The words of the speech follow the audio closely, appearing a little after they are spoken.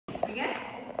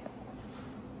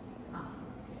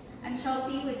I'm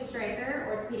Chelsea with Stryker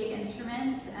Orthopedic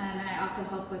Instruments, and I also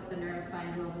help with the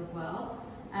neurospine drills as well.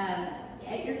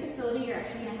 At your facility, you're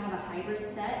actually going to have a hybrid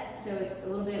set, so it's a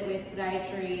little bit with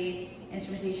podiatry,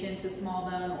 instrumentation, so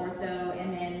small bone, ortho,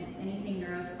 and then anything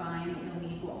neurospine that you'll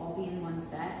need will all be in one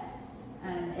set.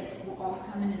 It will all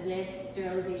come into this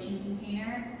sterilization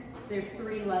container. So there's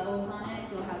 3 levels on it,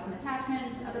 so we'll have some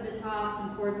attachments up at the top,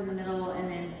 some cords in the middle, and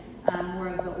then more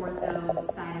of the ortho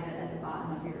side of it at the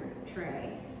bottom of your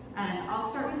tray. I'll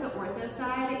start with the ortho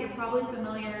side. You're probably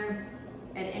familiar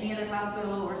at any other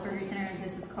hospital or surgery center,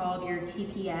 this is called your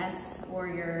TPS or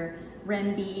your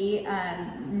REM-B.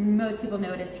 Most people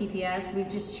know it as TPS. We've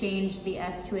just changed the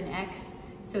S to an X,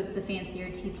 so it's the fancier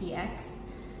TPX.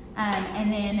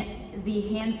 And then the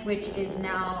hand switch is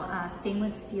now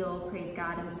stainless steel, praise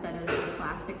God, instead of the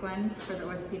plastic ones for the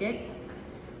orthopedic.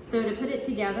 So to put it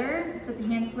together, to put the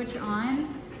hand switch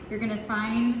on, you're gonna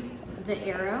find the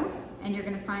arrow, and you're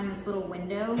gonna find this little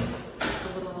window,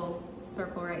 a little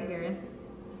circle right here.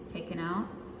 It's taken out.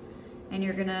 And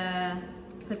you're gonna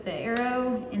put the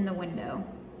arrow in the window.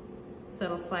 So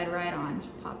it'll slide right on,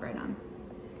 just pop right on.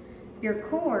 Your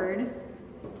cord,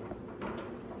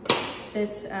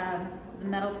 this, the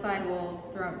metal side will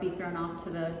be thrown off to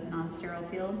the non-sterile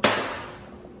field.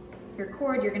 Your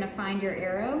cord, you're gonna find your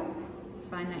arrow,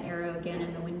 find that arrow again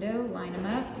in the window, line them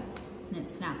up, and it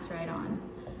snaps right on.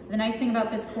 The nice thing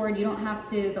about this cord, you don't have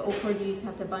to, the old cords you used to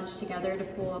have to bunch together to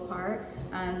pull apart.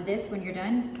 This, when you're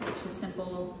done, it's just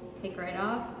simple, take right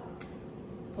off,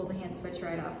 pull the hand switch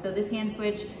right off. So this hand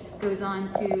switch goes on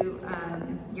to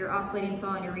your oscillating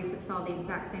saw and your recip saw the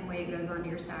exact same way it goes onto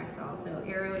your sag saw. So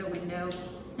arrow to window,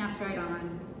 snaps right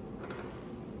on,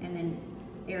 and then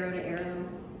arrow to arrow,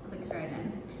 clicks right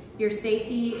in. Your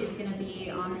safety is gonna be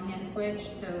on the hand switch,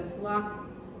 so it's locked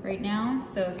right now.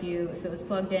 So if it was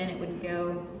plugged in, it wouldn't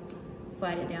go.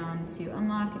 Slide it down to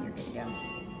unlock and you're good to go.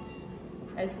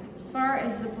 As far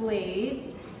as the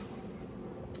blades,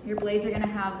 your blades are gonna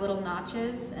have little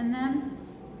notches in them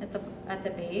at the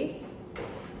base.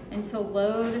 And to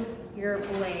load your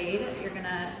blade, you're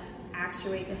gonna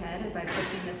actuate the head by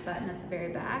pushing this button at the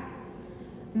very back.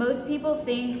 Most people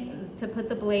think to put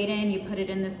the blade in, you put it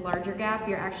in this larger gap.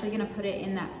 You're actually gonna put it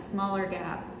in that smaller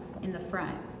gap in the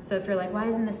front. So if you're like, why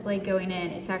isn't this blade going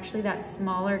in? It's actually that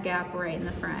smaller gap right in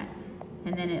the front.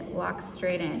 And then it locks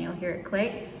straight in. You'll hear it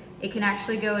click. It can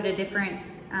actually go to different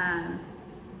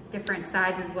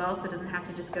sides as well, so it doesn't have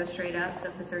to just go straight up. So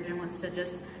if the surgeon wants to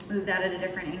just move that at a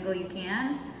different angle, you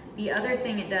can. The other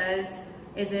thing it does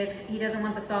is if he doesn't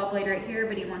want the saw blade right here,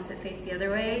 but he wants it face the other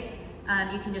way,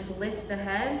 you can just lift the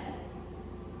head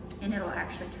and it'll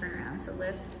actually turn around. So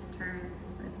lift, turn,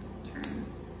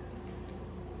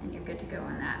 and you're good to go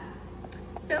on that.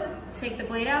 So to take the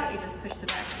blade out, you just push the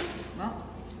back, well,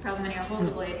 probably when you hold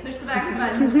the blade, push the back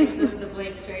of the button, take the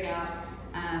blade straight out,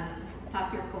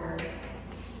 pop your cord,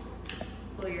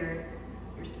 pull your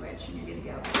switch, and you're good to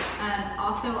go.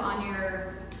 Also on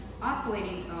your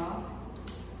oscillating saw,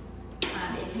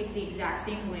 it takes the exact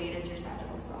same blade as your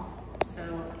sagittal saw.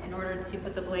 So in order to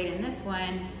put the blade in this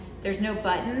one, there's no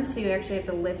button, so you actually have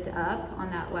to lift up on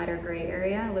that lighter gray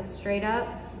area, lift straight up.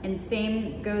 And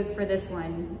same goes for this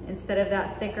one. Instead of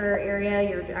that thicker area,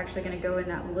 you're actually gonna go in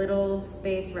that little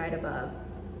space right above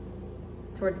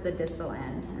towards the distal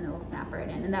end, and it will snap right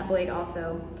in. And that blade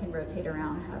also can rotate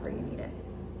around however you need it.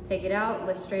 Take it out,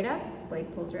 lift straight up,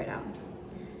 blade pulls right out.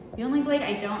 The only blade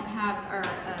I don't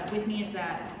have with me is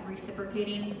that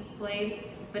reciprocating blade,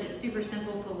 but it's super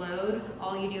simple to load.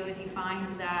 All you do is you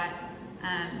find that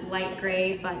light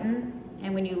gray button,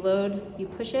 and when you load, you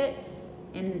push it,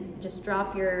 and just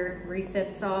drop your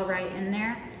recip saw right in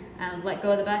there, let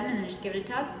go of the button, and then just give it a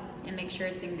tug and make sure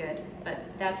it's in good. But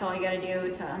that's all you gotta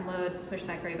do to unload, push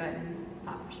that gray button,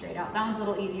 pop straight out. That one's a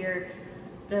little easier.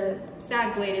 The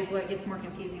sag blade is what gets more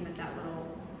confusing with that little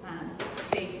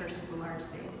space versus the large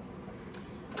space.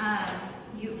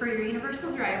 For your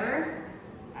universal driver,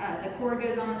 the cord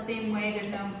goes on the same way.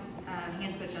 There's no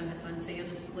hand switch on this one, so you'll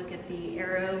just look at the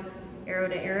arrow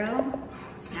to arrow,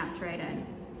 snaps right in.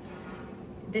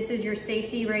 This is your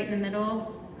safety right in the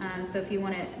middle. So if you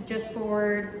want it just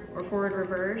forward or forward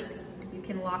reverse, you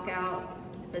can lock out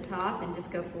the top and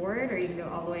just go forward, or you can go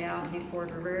all the way out and do forward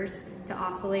reverse. To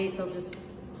oscillate, they'll just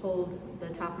hold the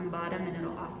top and bottom and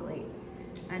it'll oscillate.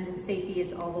 And then safety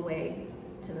is all the way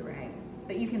to the right.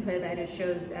 But you can play that. It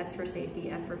shows S for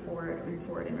safety, F for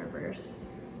forward and reverse.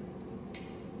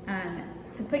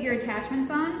 To put your attachments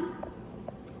on,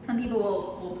 some people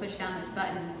will push down this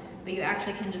button, but you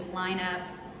actually can just line up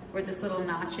where this little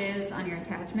notch is on your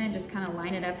attachment, just kind of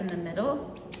line it up in the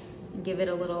middle and give it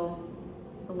a little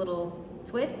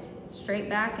twist, straight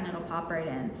back, and it'll pop right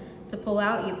in. To pull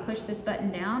out, you push this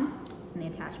button down, and the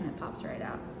attachment pops right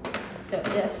out. So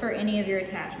that's for any of your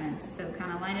attachments. So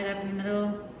kind of line it up in the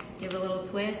middle, give it a little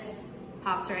twist,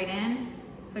 pops right in,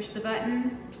 push the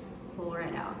button, pull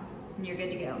right out, and you're good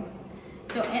to go.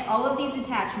 So all of these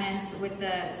attachments with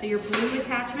so your blue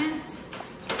attachments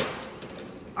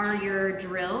are your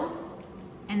drill,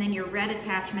 and then your red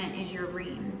attachment is your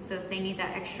ream. So if they need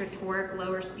that extra torque,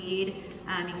 lower speed,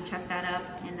 you can chuck that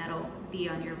up and that'll be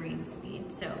on your ream speed.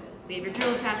 So we have your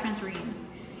drill attachments, ream.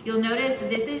 You'll notice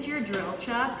this is your drill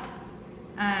chuck,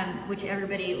 which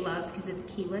everybody loves because it's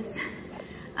keyless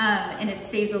and it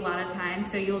saves a lot of time.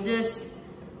 So you'll just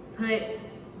put, we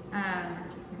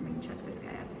can chuck this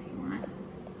guy up if you want.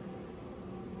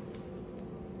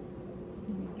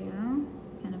 There you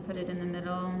go. Kind of put it in the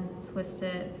middle, twist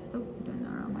it. Oh, I'm doing the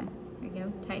wrong way. There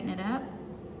you go, tighten it up.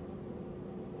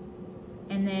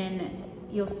 And then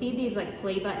you'll see these like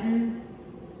play button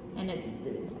and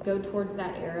it go towards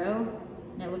that arrow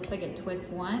and it looks like it twists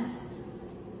once.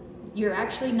 You're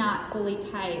actually not fully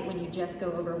tight when you just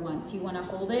go over once. You want to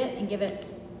hold it and give it,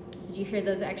 did you hear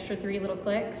those extra 3 little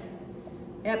clicks?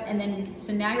 Yep, and then,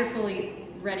 so now you're fully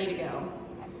ready to go.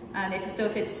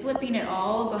 If it's slipping at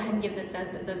all, go ahead and give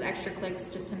those extra clicks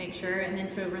just to make sure. And then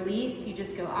to release, you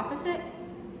just go opposite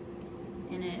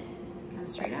and it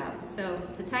comes straight out. So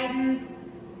to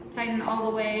tighten all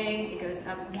the way, it goes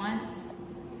up once.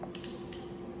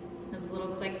 Those little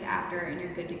clicks after and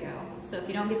you're good to go. So if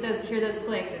you don't hear those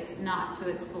clicks, it's not to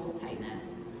its full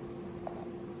tightness.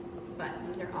 But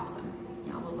these are awesome.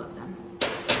 Y'all will love them.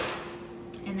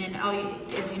 And then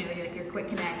as you know, your quick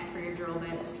connects for your drill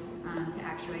bits to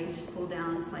actuate, you just pull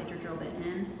down, slide your drill bit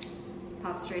in,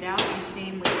 pop straight out, and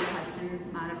same with your Hudson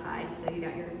modified. So you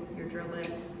got your drill bit,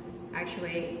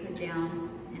 actuate, put down,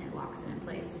 and it locks it in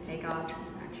place to take off,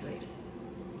 actuate.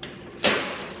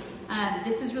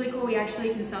 This is really cool. We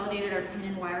actually consolidated our pin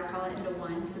and wire collet into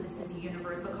one. So this is a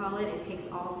universal collet. It takes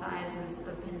all sizes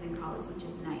of pins and collets, which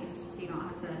is nice. So you don't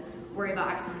have to worry about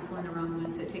accidentally pulling the wrong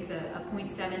one. So it takes a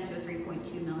 0.7 to a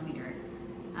 3.2 millimeter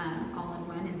all in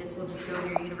one. And this will just go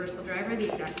in your universal driver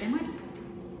the exact same way.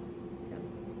 So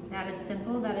that is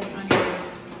simple. That is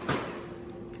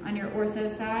on your ortho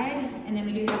side. And then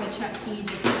we do have a chuck key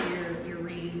just for your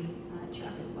ream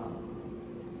chuck as well.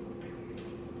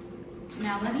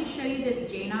 Now let me show you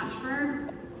this J-notch burr.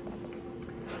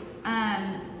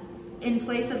 In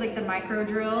place of like the micro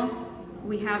drill,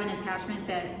 we have an attachment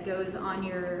that goes on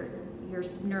your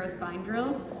neurospine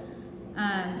drill.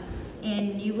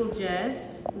 And you will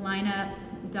just line up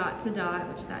dot to dot,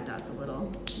 which that dot's a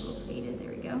little faded, there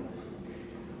we go.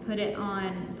 Put it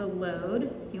on the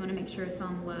load, so you wanna make sure it's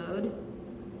on load.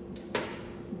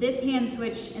 This hand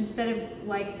switch, instead of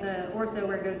like the ortho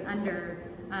where it goes under,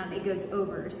 it goes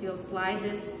over. So you'll slide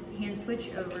this hand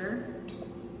switch over.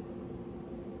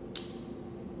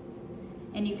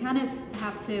 And you kind of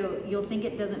have to, you'll think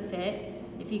it doesn't fit.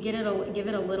 If you give it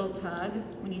a little tug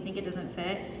when you think it doesn't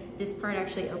fit, this part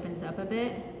actually opens up a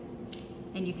bit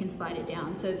and you can slide it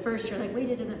down. So at first you're like, wait,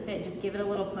 it doesn't fit. Just give it a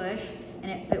little push and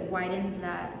it widens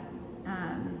that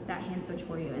hand switch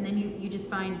for you. And then you just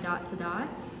find dot to dot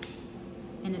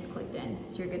and it's clicked in.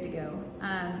 So you're good to go.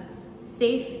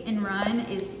 Safe and run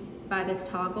is by this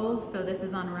toggle. So this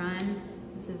is on run,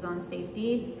 this is on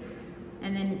safety.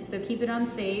 And then, so keep it on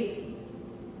safe.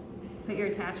 Put your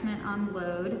attachment on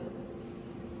load.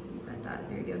 There's that dot,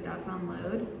 there you go, dot's on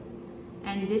load.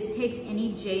 And this takes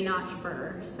any J-notch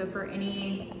burr. So for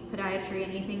any podiatry,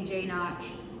 anything J-notch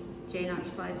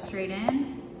slides straight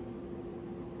in.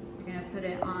 You're gonna put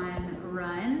it on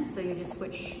run. So you just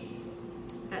switch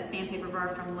that sandpaper bar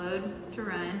from load to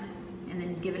run and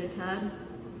then give it a tug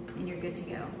and you're good to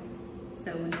go.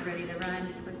 So when you're ready to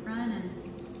run, click run and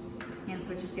hand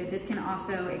switch is good. This can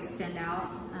also extend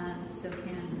out, so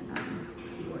can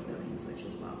the ortho hand switch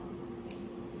as well.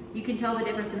 You can tell the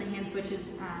difference in the hand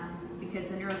switches because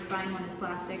the neurospine one is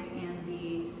plastic and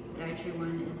the podiatry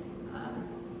one is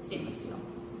stainless steel.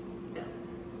 So,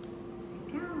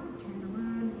 there you go, turn the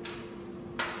load.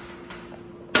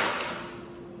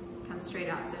 Comes straight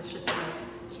out, so it's just a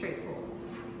straight pull.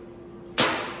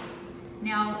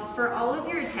 Now, for all of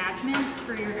your attachments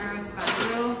for your neurospine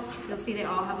drill, you'll see they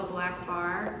all have a black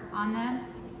bar on them.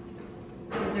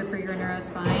 These are for your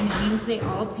neurospine. It means they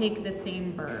all take the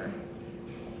same burr.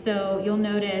 So you'll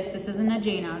notice this isn't a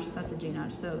J-notch, that's a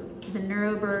J-notch. So the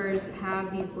neuro burrs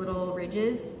have these little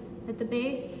ridges at the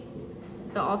base.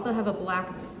 They'll also have a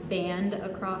black band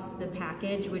across the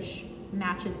package, which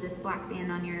matches this black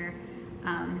band on your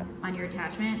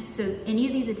attachment. So any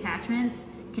of these attachments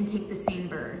can take the same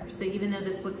burr. So even though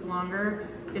this looks longer,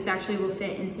 this actually will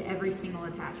fit into every single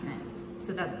attachment.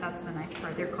 So that's the nice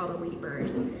part. They're called elite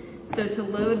burrs. So to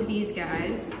load these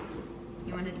guys,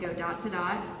 you want to go dot to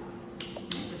dot, and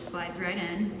it just slides right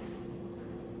in.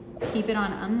 Keep it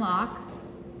on unlock,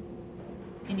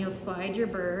 and you'll slide your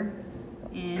burr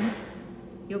in.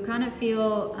 You'll kind of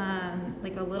feel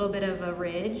like a little bit of a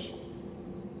ridge.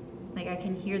 Like I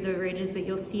can hear the ridges, but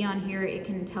you'll see on here it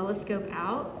can telescope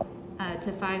out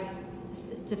to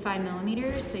 5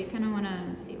 millimeters. So you kind of want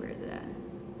to see, where is it at?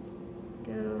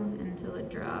 Go until it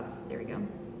drops. There we go.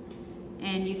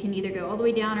 And you can either go all the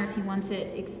way down, or if you want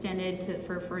it extended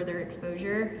for further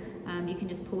exposure, you can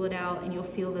just pull it out and you'll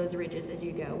feel those ridges as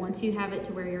you go. Once you have it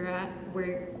to where you're at,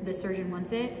 where the surgeon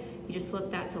wants it, you just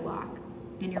flip that to lock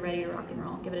and you're ready to rock and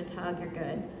roll. Give it a tug, you're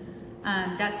good.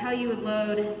 That's how you would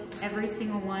load every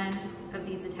single one of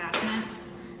these attachments.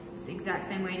 It's the exact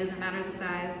same way, doesn't matter the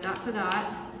size, dot to dot.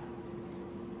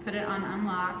 Put it on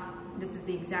unlock. This is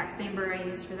the exact same burr I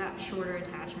used for that shorter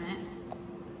attachment.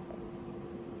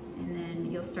 And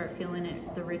then you'll start feeling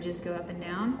it, the ridges go up and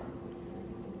down.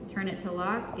 Turn it to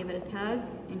lock, give it a tug,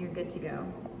 and you're good to go.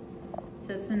 So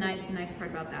that's the nice part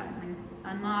about that. And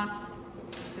unlock,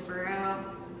 the burr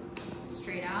out,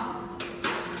 straight out. And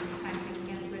this time so you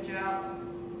can switch out.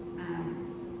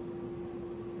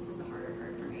 This is the harder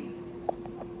part for me.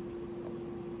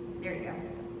 There you go.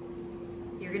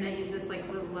 You're gonna use this like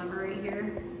little lever right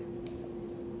here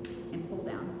and pull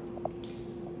down.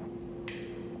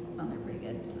 It's on there pretty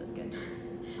good, so that's good.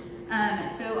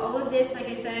 So all of this, like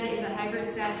I said, is a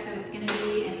hybrid set, so it's gonna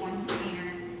be in one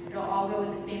container. It'll all go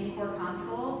with the same core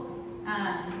console.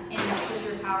 And that's just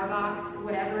your power box.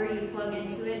 Whatever you plug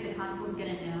into it, the console's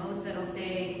gonna know. So it'll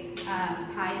say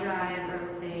Pi drive, or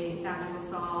it'll say sagittal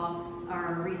saw,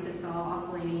 or recip saw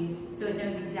oscillating. So it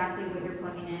knows exactly what you're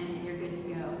plugging in and you're good to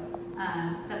go.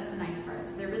 That's the nice part.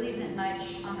 So there really isn't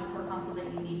much on the core console that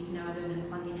you need to know other than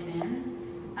plugging it in.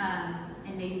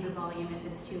 And maybe the volume,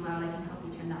 if it's too loud, I can help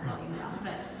you turn that volume down.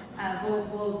 But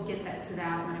we'll get to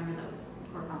that whenever the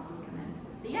core consoles come in.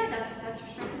 But yeah, that's your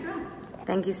Stryker drone.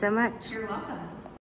 Thank you so much. You're welcome.